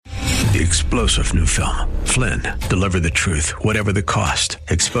The explosive new film, Flynn, deliver the truth, whatever the cost,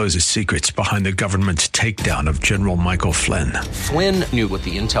 exposes secrets behind the government's takedown of General Michael Flynn. Flynn knew what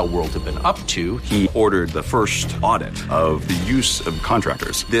the intel world had been up to. He ordered the first audit of the use of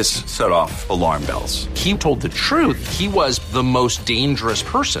contractors. This set off alarm bells. He told the truth. He was the most dangerous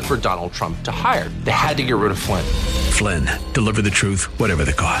person for Donald Trump to hire. They had to get rid of Flynn. Flynn, deliver the truth, whatever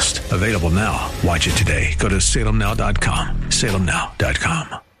the cost. Available now. Watch it today. Go to salemnow.com.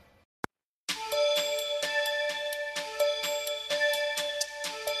 salemnow.com.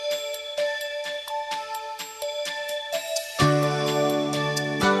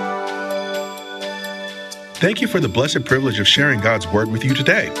 Thank you for the blessed privilege of sharing God's Word with you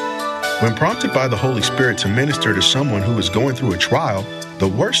today. When prompted by the Holy Spirit to minister to someone who is going through a trial, the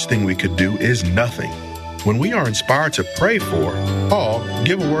worst thing we could do is nothing. When we are inspired to pray for, call,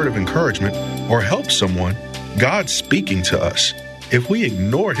 give a word of encouragement, or help someone, God's speaking to us. If we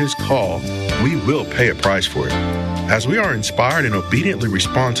ignore His call, we will pay a price for it. As we are inspired and obediently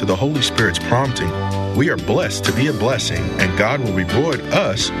respond to the Holy Spirit's prompting, we are blessed to be a blessing, and God will reward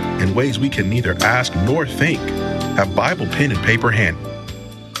us in ways we can neither ask nor think. Have Bible, pen, and paper handy.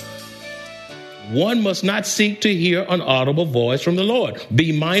 One must not seek to hear an audible voice from the Lord.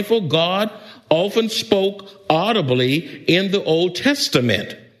 Be mindful, God often spoke audibly in the Old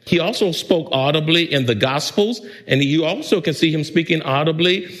Testament. He also spoke audibly in the Gospels, and you also can see him speaking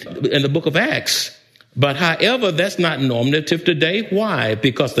audibly in the book of Acts. But however, that's not normative today. Why?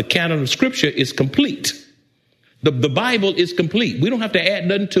 Because the canon of Scripture is complete. The Bible is complete. We don't have to add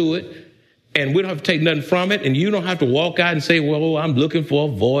nothing to it, and we don't have to take nothing from it, and you don't have to walk out and say, well, I'm looking for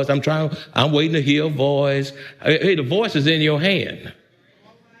a voice. I'm waiting to hear a voice. Hey, the voice is in your hand.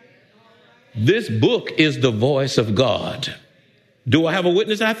 This book is the voice of God. Do I have a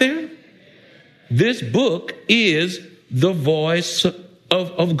witness out there? This book is the voice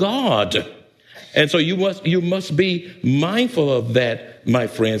of God. And so you must be mindful of that, my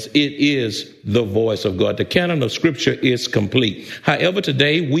friends. It is the voice of God. The canon of Scripture is complete. However,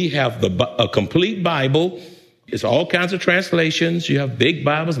 today we have a complete Bible. It's all kinds of translations. You have big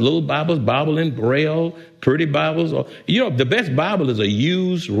Bibles, little Bibles, Bible in Braille, pretty Bibles. The best Bible is a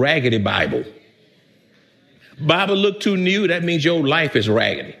used, raggedy Bible. Bible look too new, that means your life is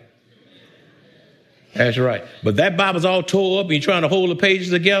raggedy. That's right. But that Bible's all tore up and you're trying to hold the pages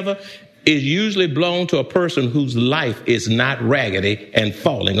together, is usually belong to a person whose life is not raggedy and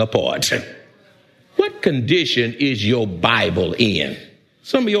falling apart. What condition is your Bible in?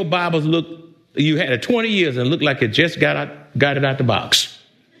 Some of your Bibles you had it 20 years and look like it just got it out the box.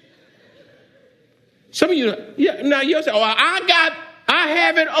 Some of you, now you'll say, I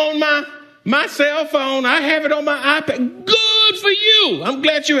have it on my cell phone. I have it on my iPad. Good for you. I'm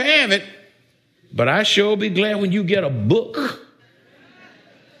glad you have it. But I sure be glad when you get a book,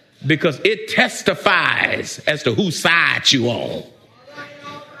 because it testifies as to whose side you on.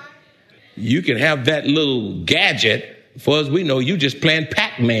 You can have that little gadget. For as we know, you just playing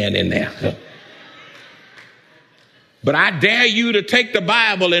Pac-Man in there. But I dare you to take the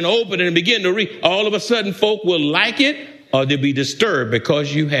Bible and open it and begin to read. All of a sudden, folk will like it or they'll be disturbed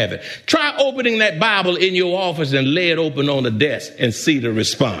because you have it. Try opening that Bible in your office and lay it open on the desk and see the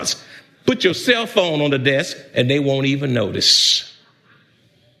response. Put your cell phone on the desk and they won't even notice.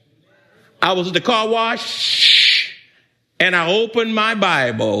 I was at the car wash and I opened my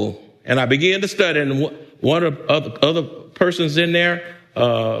Bible and I began to study. And one of the other persons in there,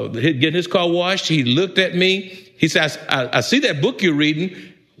 getting his car washed, he looked at me. He said, I see that book you're reading.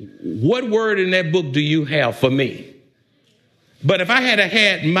 What word in that book do you have for me? But if I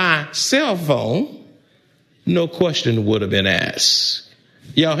had my cell phone, no question would have been asked.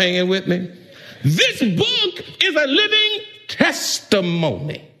 Y'all hanging with me? This book is a living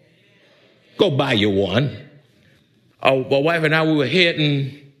testimony. Go buy you one. My wife and I, we were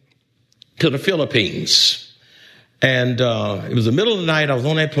heading to the Philippines. And it was the middle of the night. I was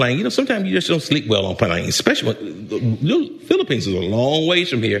on that plane. Sometimes you just don't sleep well on planes, especially when the Philippines is a long ways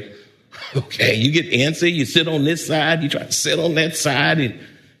from here. Okay, you get antsy. You sit on this side. You try to sit on that side. And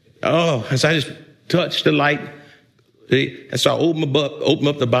so I just touched the light. And so I opened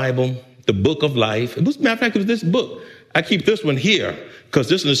up the Bible, the book of life. As a matter of fact, it was this book. I keep this one here because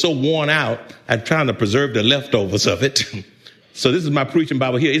this one is so worn out. I'm trying to preserve the leftovers of it. So this is my preaching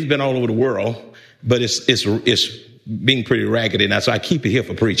Bible here. It's been all over the world, but it's being pretty raggedy now. So I keep it here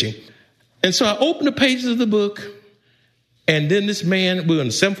for preaching. And so I opened the pages of the book. And then this man, we were in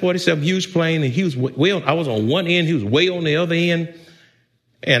a 747 huge plane, and he was I was on one end, he was way on the other end.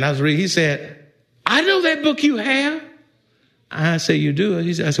 And I was reading, he said, I know that book you have. I said, you do?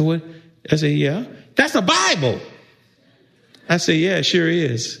 I said, what? I said, yeah. That's the Bible. I said, yeah, it sure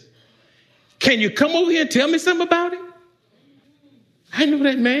is. Can you come over here and tell me something about it? I didn't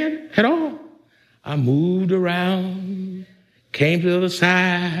know that man at all. I moved around, came to the other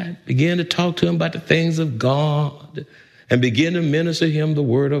side, began to talk to him about the things of God, and began to minister him the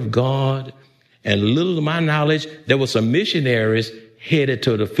word of God. And little to my knowledge, there were some missionaries headed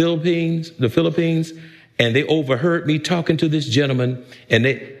to the Philippines, and they overheard me talking to this gentleman.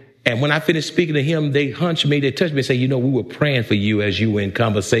 And when I finished speaking to him, they hunched me, they touched me and said, we were praying for you as you were in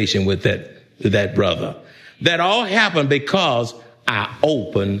conversation with that brother. That all happened because I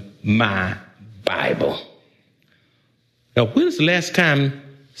opened my Bible. Now, when's the last time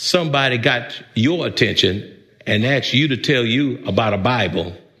somebody got your attention and asked you to tell you about a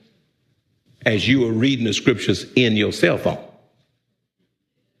Bible as you were reading the scriptures in your cell phone?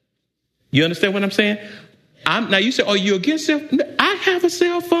 You understand what I'm saying? Now you say, are you against cell phone? I have a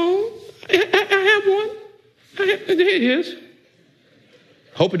cell phone. I have one. There it is.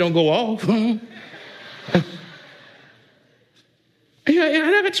 Hope it don't go off. Yeah,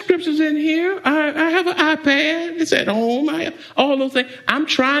 I got scriptures in here. I have an iPad. It's at home. All those things. I'm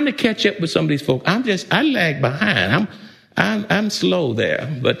trying to catch up with some of these folks. I lag behind. I'm slow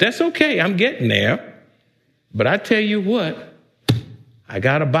there, but that's okay. I'm getting there. But I tell you what, I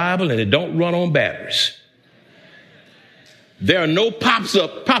got a Bible and it don't run on batteries. There are no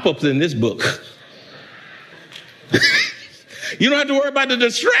pop-ups in this book. You don't have to worry about the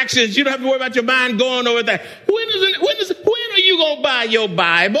distractions. You don't have to worry about your mind going over there. When are you going to buy your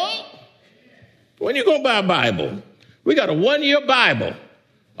Bible? When are you going to buy a Bible? We got a 1-year Bible.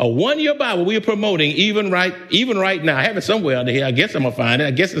 A 1-year Bible we are promoting even right now. I have it somewhere under here. I guess I'm going to find it.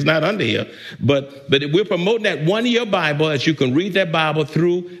 I guess it's not under here. But we're promoting that 1-year Bible as you can read that Bible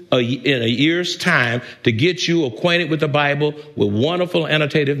through in a year's time to get you acquainted with the Bible with wonderful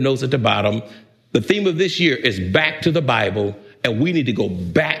annotative notes at the bottom. The theme of this year is back to the Bible, and we need to go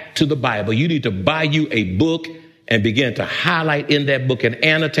back to the Bible. You need to buy you a book and begin to highlight in that book and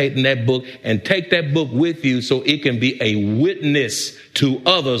annotate in that book and take that book with you so it can be a witness to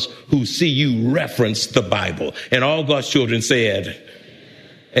others who see you reference the Bible. And all God's children said,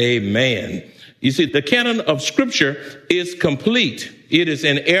 amen. You see, the canon of Scripture is complete. It is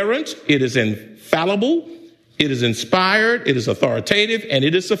inerrant. It is infallible. It is inspired. It is authoritative, and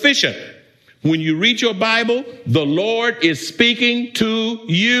it is sufficient. When you read your Bible, the Lord is speaking to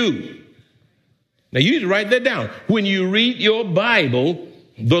you. Now, you need to write that down. When you read your Bible,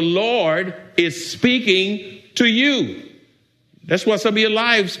 the Lord is speaking to you. That's why some of your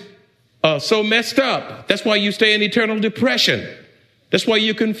lives are so messed up. That's why you stay in eternal depression. That's why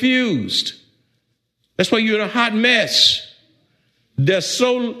you're confused. That's why you're in a hot mess. There's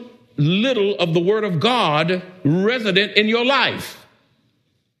so little of the Word of God resident in your life.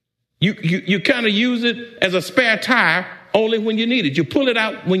 You kind of use it as a spare tire only when you need it. You pull it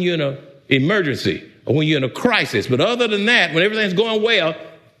out when you're in an emergency or when you're in a crisis. But other than that, when everything's going well,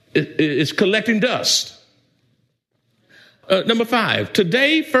 it's collecting dust. Number 5,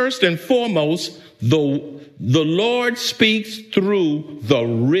 today, first and foremost, the Lord speaks through the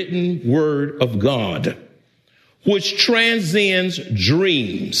written word of God, which transcends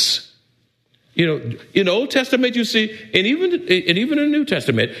dreams. In the Old Testament, you see, and even in the New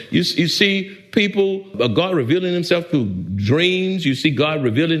Testament, you see people, God revealing himself through dreams. You see God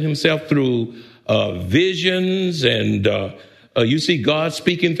revealing himself through visions, and you see God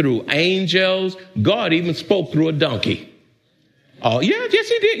speaking through angels. God even spoke through a donkey. Oh, yeah, yes,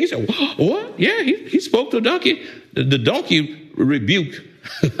 he did. You said, what? Yeah, he spoke to a donkey. The donkey rebuked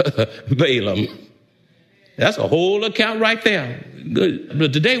Balaam. That's a whole account right there. Good.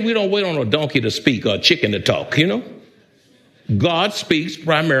 But today we don't wait on a donkey to speak or a chicken to talk, God speaks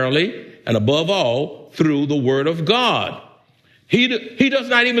primarily and above all through the word of God. He does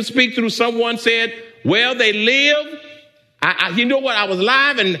not even speak through someone said, well, they live. You know what? I was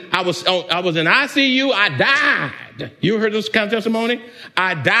live and I was in ICU. I died. You heard this kind of testimony?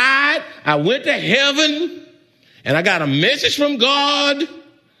 I died. I went to heaven and I got a message from God.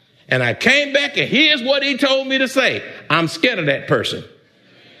 And I came back and here's what he told me to say. I'm scared of that person.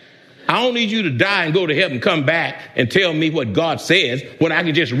 I don't need you to die and go to heaven, come back and tell me what God says when I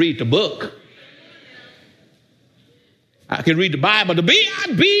can just read the book. I can read the Bible. The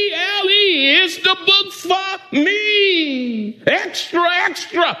Bible is the book for me.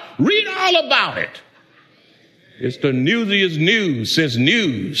 Extra. Read all about it. It's the newsiest news since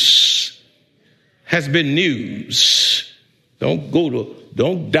news has been news.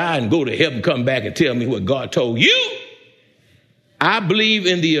 Don't die and go to heaven, come back and tell me what God told you. I believe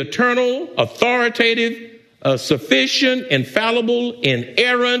in the eternal, authoritative, sufficient, infallible,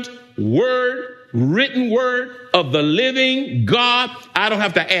 inerrant word written word of the living God. I don't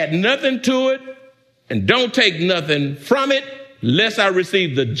have to add nothing to it and don't take nothing from it lest I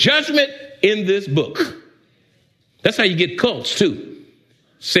receive the judgment in this book. That's how you get cults too,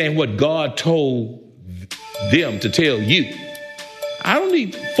 saying what God told them to tell you. I don't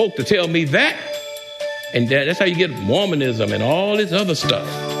need folk to tell me that. And that's how you get Mormonism and all this other stuff.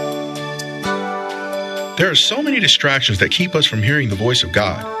 There are so many distractions that keep us from hearing the voice of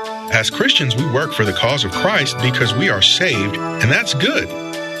God. As Christians, we work for the cause of Christ because we are saved, and that's good.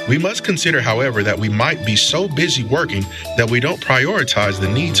 We must consider, however, that we might be so busy working that we don't prioritize the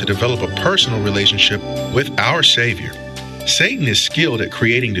need to develop a personal relationship with our Savior. Satan is skilled at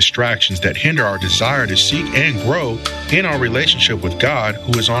creating distractions that hinder our desire to seek and grow in our relationship with God,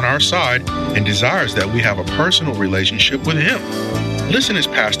 who is on our side and desires that we have a personal relationship with Him. Listen as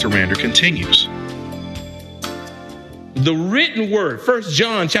Pastor Rander continues. The written word, 1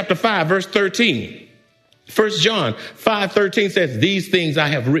 John chapter 5, verse 13. 1 John 5:13 says, "These things I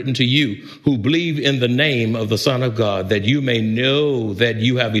have written to you who believe in the name of the Son of God, that you may know that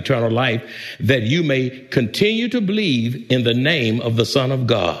you have eternal life, that you may continue to believe in the name of the Son of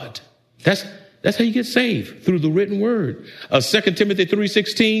God." That's how you get saved, through the written word. 2 Timothy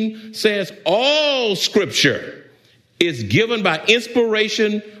 3:16 says, "All scripture is given by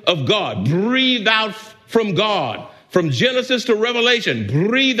inspiration of God," breathed out from God. From Genesis to Revelation,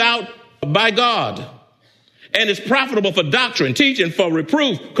 breathed out by God. "And is profitable for doctrine, teaching, for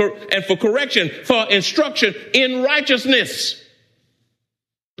reproof, and for correction, for instruction in righteousness."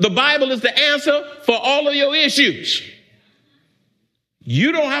 The Bible is the answer for all of your issues.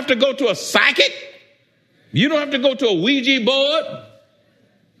 You don't have to go to a psychic. You don't have to go to a Ouija board.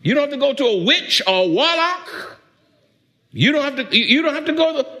 You don't have to go to a witch or a warlock. You don't have to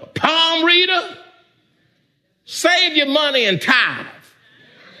go to the palm reader. Save your money and tithe.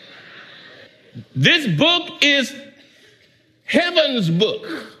 This book is heaven's book.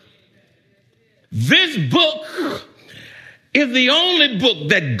 This book is the only book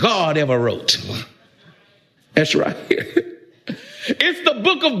that God ever wrote. That's right. It's the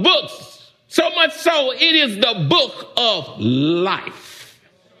book of books. So much so, it is the book of life.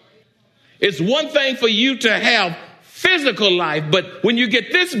 It's one thing for you to have physical life, but when you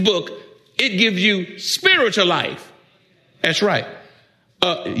get this book, it gives you spiritual life. That's right.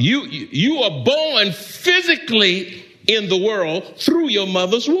 You are born physically in the world through your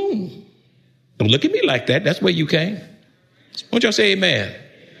mother's womb. Don't look at me like that. That's where you came. Won't y'all say amen?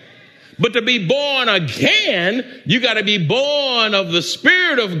 But to be born again, you got to be born of the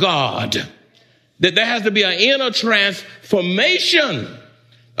Spirit of God. That there has to be an inner transformation.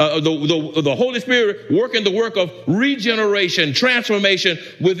 The Holy Spirit working the work of regeneration, transformation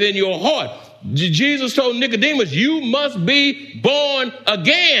within your heart. Jesus told Nicodemus, you must be born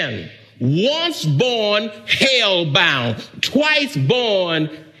again. Once born, hell bound. Twice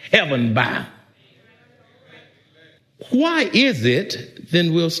born, heaven bound. Why is it,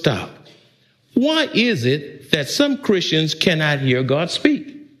 then we'll stop. Why is it that some Christians cannot hear God speak?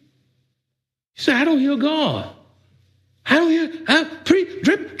 You say, I don't hear God. I don't hear,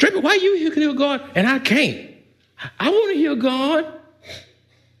 Drip, why you can hear God and I can't? I want to hear God.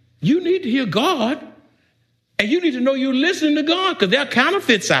 You need to hear God, and you need to know you're listening to God, because there are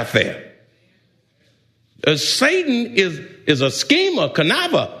counterfeits out there. Satan is a schemer,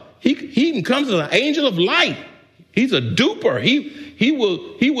 conniver. He even comes as an angel of light. He's a duper. He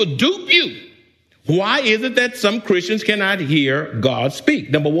will dupe you. Why is it that some Christians cannot hear God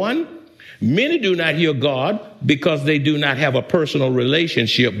speak? Number one, many do not hear God because they do not have a personal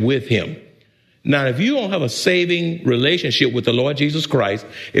relationship with Him. Now, if you don't have a saving relationship with the Lord Jesus Christ,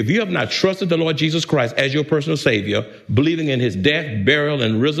 if you have not trusted the Lord Jesus Christ as your personal Savior, believing in His death, burial,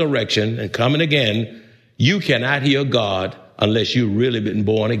 and resurrection, and coming again, you cannot hear God unless you've really been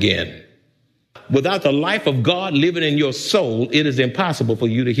born again. Without the life of God living in your soul, it is impossible for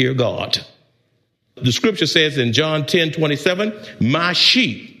you to hear God. The scripture says in John 10:27, my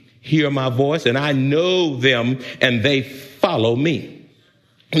sheep hear my voice, and I know them, and they follow me.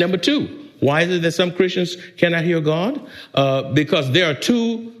 Number two, why is it that some Christians cannot hear God? Because there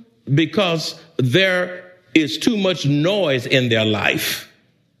is too much noise in their life.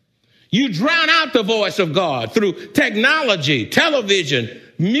 You drown out the voice of God through technology, television.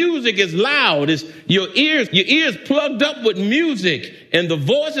 Music is loud. It's your ears plugged up with music and the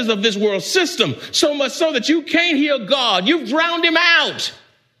voices of this world system, so much so that you can't hear God. You've drowned Him out.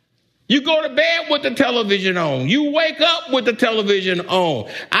 You go to bed with the television on. You wake up with the television on.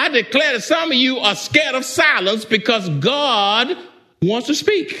 I declare that some of you are scared of silence because God wants to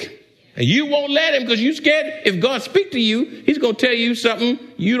speak. And you won't let him because you're scared if God speak to you, he's going to tell you something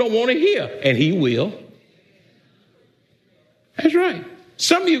you don't want to hear. And he will. That's right.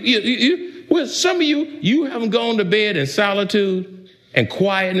 Some of you haven't gone to bed in solitude and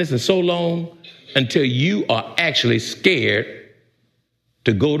quietness and so long until you are actually scared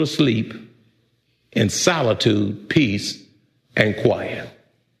to go to sleep in solitude, peace, and quiet.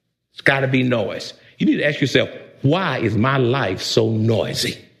 It's got to be noise. You need to ask yourself, why is my life so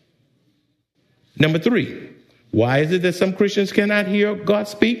noisy? Number 3, why is it that some Christians cannot hear God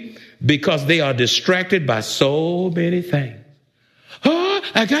speak? Because they are distracted by so many things. Oh,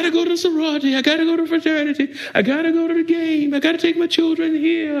 I got to go to sorority. I got to go to fraternity. I got to go to the game. I got to take my children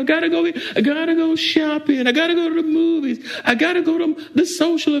here. I got to go shopping. I got to go to the movies. I got to go to the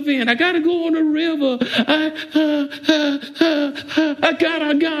social event. I got to go on the river. I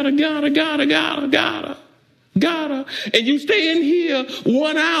gotta. And you stay in here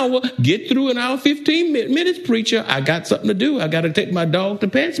 1 hour, get through an hour, 15 minutes, preacher. I got something to do. I got to take my dog to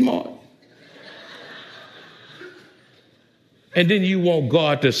PetSmart. And then you want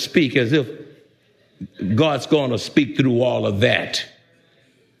God to speak as if God's going to speak through all of that.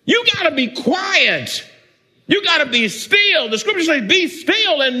 You got to be quiet. You got to be still. The scripture says, be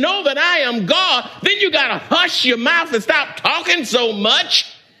still and know that I am God. Then you got to hush your mouth and stop talking so much.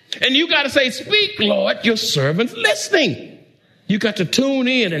 And you got to say, speak, Lord, your servant's listening. You got to tune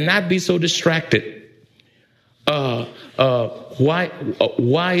in and not be so distracted. Why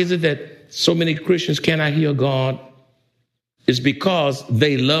is it that so many Christians cannot hear God? It's because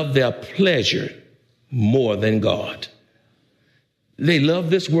they love their pleasure more than God. They love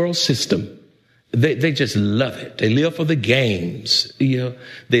this world system. They just love it. They live for the games.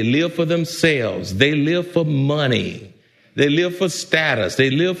 They live for themselves. They live for money. They live for status. They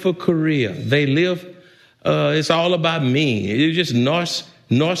live for career. They live, it's all about me. It's just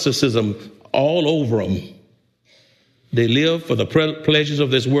narcissism all over them. They live for the pleasures of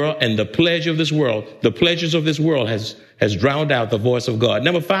this world, and the pleasures of this world has drowned out the voice of God.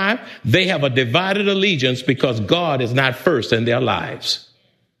 Number 5, they have a divided allegiance because God is not first in their lives.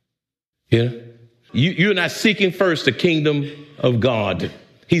 You're not seeking first the kingdom of God.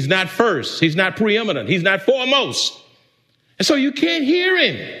 He's not first. He's not preeminent. He's not foremost. And so you can't hear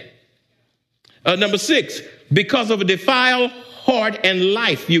him. Number 6, because of a defiled heart and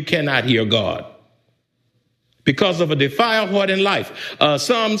life, you cannot hear God. Because of a defiled heart and life.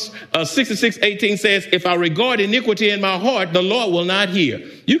 Psalms 66:18 says, if I regard iniquity in my heart, the Lord will not hear.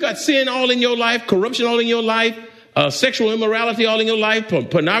 You got sin all in your life, corruption all in your life, sexual immorality all in your life,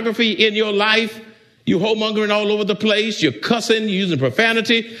 pornography in your life. You're homongering all over the place. You're cussing, using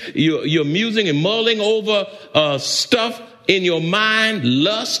profanity. You're musing and mulling over stuff in your mind,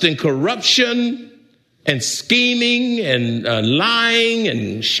 lust and corruption and scheming and lying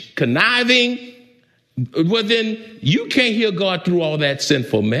and conniving. Well, then you can't hear God through all that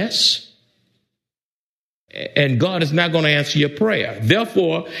sinful mess. And God is not going to answer your prayer.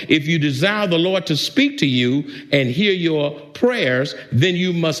 Therefore, if you desire the Lord to speak to you and hear your prayers, then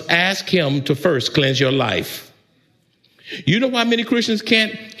you must ask him to first cleanse your life. You know why many Christians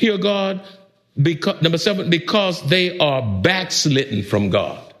can't hear God? Number 7, because they are backslidden from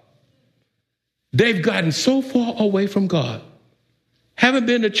God. They've gotten so far away from God. Haven't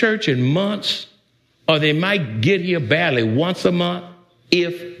been to church in months. Or they might get here barely once a month,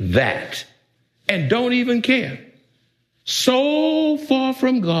 if that, and don't even care. So far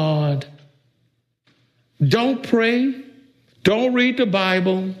from God. Don't pray. Don't read the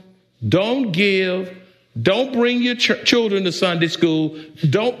Bible. Don't give. Don't bring your children to Sunday school.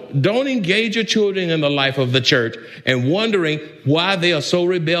 Don't engage your children in the life of the church. And wondering why they are so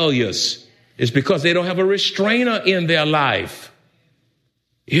rebellious. It's because they don't have a restrainer in their life.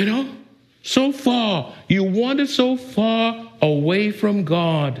 So far, you wander so far away from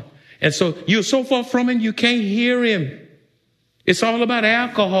God. And so you're so far from him, you can't hear him. It's all about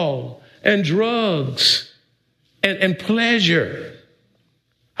alcohol and drugs and pleasure.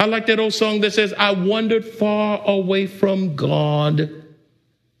 I like that old song that says, I wandered far away from God.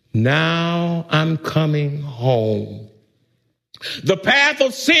 Now I'm coming home. The path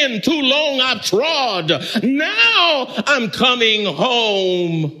of sin too long I've trod. Now I'm coming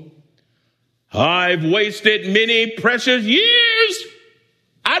home. I've wasted many precious years.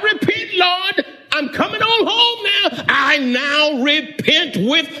 I repent, Lord. I'm coming on home now. I now repent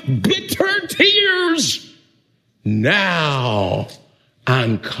with bitter tears. Now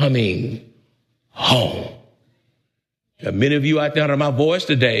I'm coming home. Now, many of you out there under my voice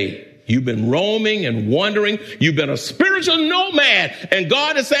today, you've been roaming and wandering. You've been a spiritual nomad. And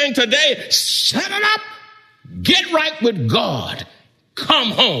God is saying today, shut it up. Get right with God.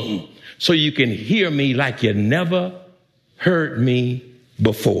 Come home. so you can hear me like you never heard me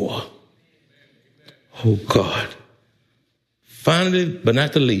before. Oh, God. Finally, but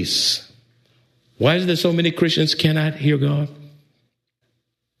not the least, why is there so many Christians cannot hear God?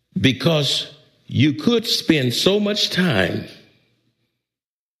 Because you could spend so much time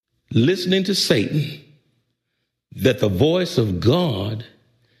listening to Satan that the voice of God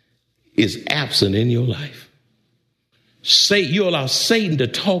is absent in your life. You allow Satan to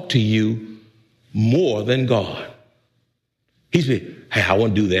talk to you more than God. He's been, hey, I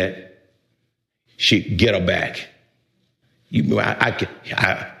want to do that. Get her back. I'm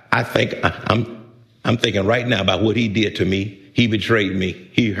thinking right now about what he did to me. He betrayed me.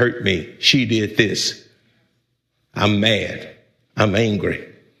 He hurt me. She did this. I'm mad. I'm angry.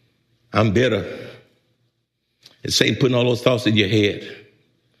 I'm bitter. It's Satan putting all those thoughts in your head.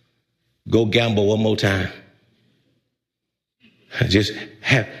 Go gamble one more time. Just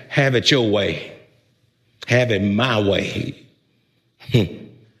have it your way. Have it my way.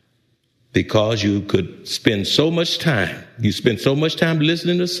 Because you spend so much time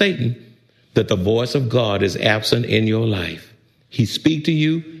listening to Satan that the voice of God is absent in your life. He speaks to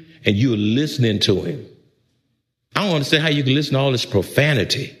you and you're listening to him. I don't understand how you can listen to all this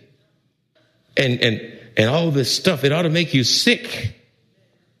profanity and all this stuff. It ought to make you sick.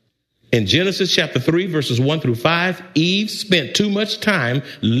 In Genesis chapter 3, verses 1 through 5, Eve spent too much time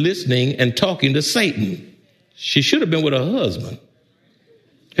listening and talking to Satan. She should have been with her husband.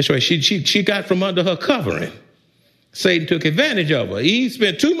 That's right. She got from under her covering. Satan took advantage of her. Eve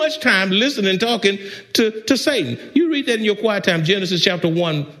spent too much time listening and talking to Satan. You read that in your quiet time, Genesis chapter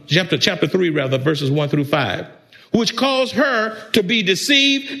 3, verses 1 through 5, which caused her to be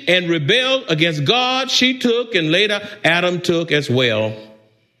deceived and rebel against God. She took, and later Adam took as well.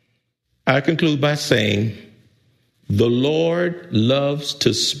 I conclude by saying, the Lord loves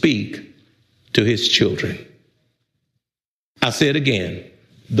to speak to his children. I'll say it again.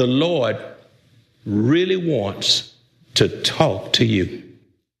 The Lord really wants to talk to you.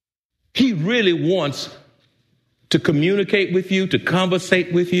 He really wants to communicate with you, to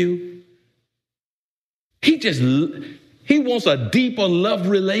conversate with you. He wants a deeper love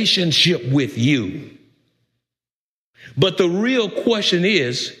relationship with you. But the real question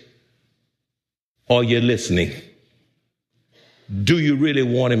is, are you listening? Do you really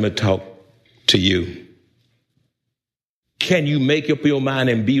want him to talk to you? Can you make up your mind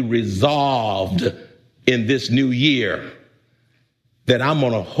and be resolved in this new year that I'm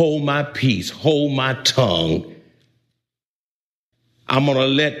going to hold my peace, hold my tongue? I'm going to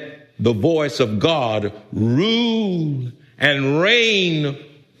let the voice of God rule and reign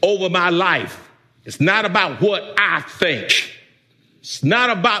over my life. It's not about what I think. It's not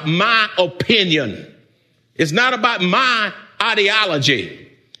about my opinion. It's not about my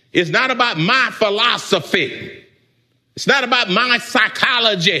ideology. It's not about my philosophy. It's not about my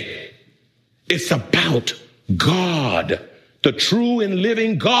psychology. It's about God, the true and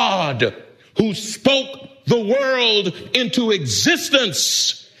living God who spoke the world into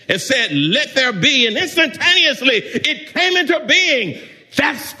existence and said, let there be. And instantaneously it came into being.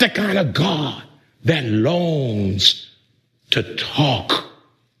 That's the kind of God that longs to talk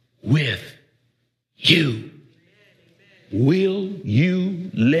with you. Will you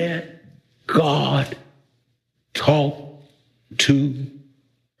let God talk to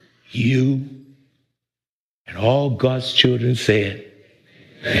you? And all God's children said,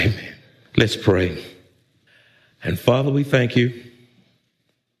 amen. Let's pray. And Father, we thank you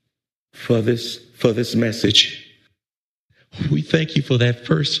for this message. We thank you for that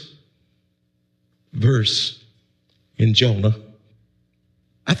first verse in Jonah.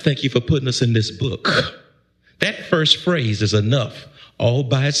 I thank you for putting us in this book. That first phrase is enough all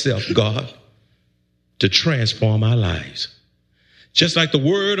by itself, God, to transform our lives. Just like the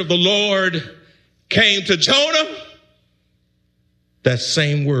word of the Lord came to Jonah, that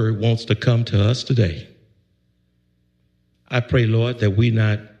same word wants to come to us today. I pray, Lord, that we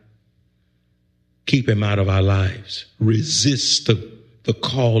not keep him out of our lives. Resist the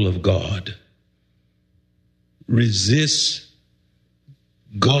call of God. Resist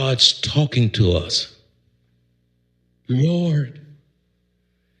God's talking to us. Lord,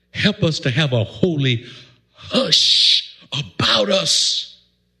 help us to have a holy hush about us.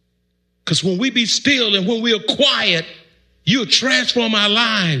 Because when we be still and when we are quiet, you'll transform our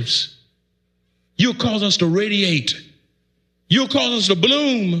lives. You'll cause us to radiate. You'll cause us to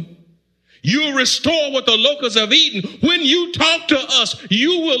bloom. You'll restore what the locusts have eaten. When you talk to us,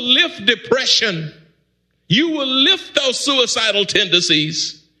 you will lift depression. You will lift those suicidal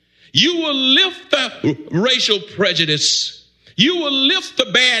tendencies. You will lift the racial prejudice. You will lift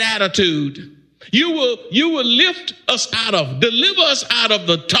the bad attitude. You will lift us deliver us out of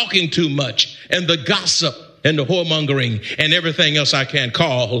the talking too much and the gossip and the whoremongering and everything else I can't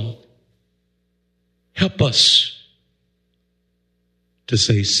call. Help us to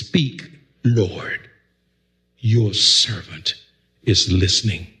say, speak, Lord, your servant is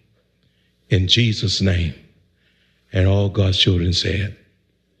listening. In Jesus' name. And all God's children said,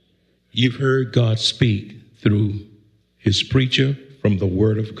 you've heard God speak through his preacher from the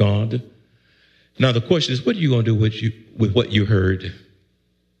word of God. Now the question is, what are you going to do with what you heard?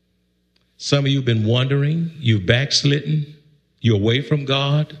 Some of you have been wondering, you've backslidden, you're away from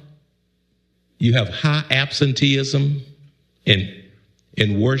God. You have high absenteeism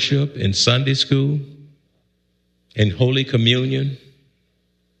in worship, in Sunday school, in Holy Communion.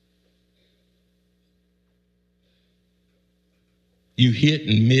 You hit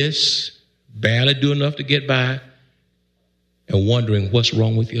and miss, barely do enough to get by, and wondering what's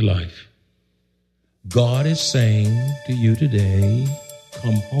wrong with your life. God is saying to you today,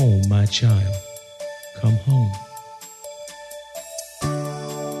 come home, my child. Come home.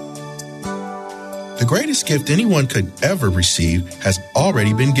 The greatest gift anyone could ever receive has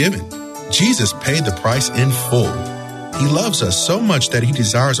already been given. Jesus paid the price in full. He loves us so much that he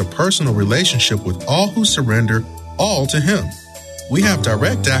desires a personal relationship with all who surrender all to him. We have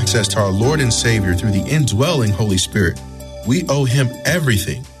direct access to our Lord and Savior through the indwelling Holy Spirit. We owe him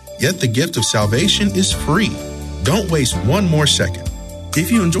everything, yet the gift of salvation is free. Don't waste one more second. If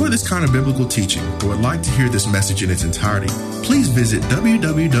you enjoy this kind of biblical teaching or would like to hear this message in its entirety, please visit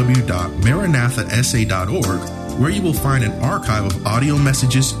www.maranathasa.org, where you will find an archive of audio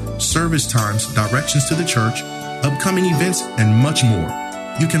messages, service times, directions to the church, upcoming events, and much more.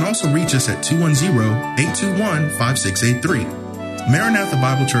 You can also reach us at 210-821-5683. Maranatha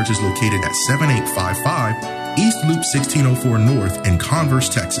Bible Church is located at 7855 East Loop 1604 North in Converse,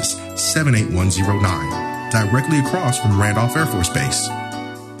 Texas, 78109, directly across from Randolph Air Force Base.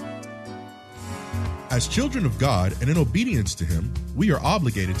 As children of God and in obedience to him, we are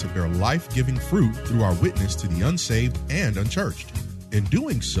obligated to bear life-giving fruit through our witness to the unsaved and unchurched. In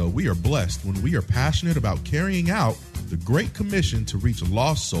doing so, we are blessed when we are passionate about carrying out the Great Commission to reach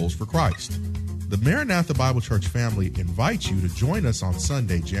lost souls for Christ. The Maranatha Bible Church family invites you to join us on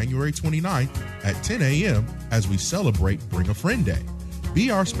Sunday, January 29th at 10 a.m. as we celebrate Bring a Friend Day.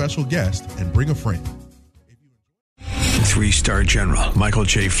 Be our special guest and bring a friend. 3-star General Michael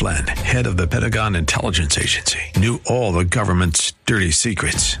J. Flynn, head of the Pentagon Intelligence Agency, knew all the government's dirty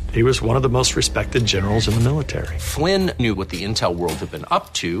secrets. He was one of the most respected generals in the military. Flynn knew what the intel world had been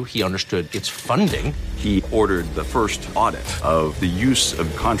up to. He understood its funding. He ordered the first audit of the use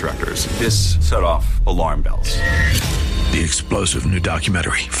of contractors. This set off alarm bells. The explosive new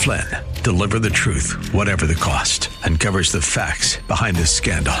documentary, Flynn, Deliver the Truth, Whatever the Cost, uncovers the facts behind this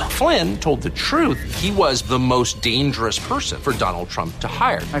scandal. Flynn told the truth. He was the most dangerous person for Donald Trump to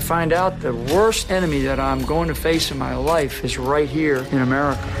hire. I find out the worst enemy that I'm going to face in my life is right here in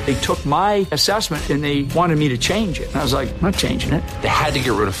America. They took my assessment and they wanted me to change it. And I was like, I'm not changing it. They had to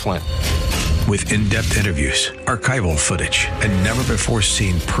get rid of Flynn. With in-depth interviews, archival footage, and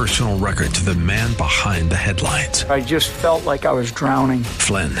never-before-seen personal records of the man behind the headlines. I just felt like I was drowning.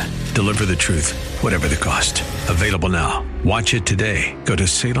 Flynn, Deliver the Truth, Whatever the Cost. Available now. Watch it today. Go to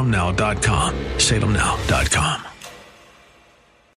salemnow.com. salemnow.com.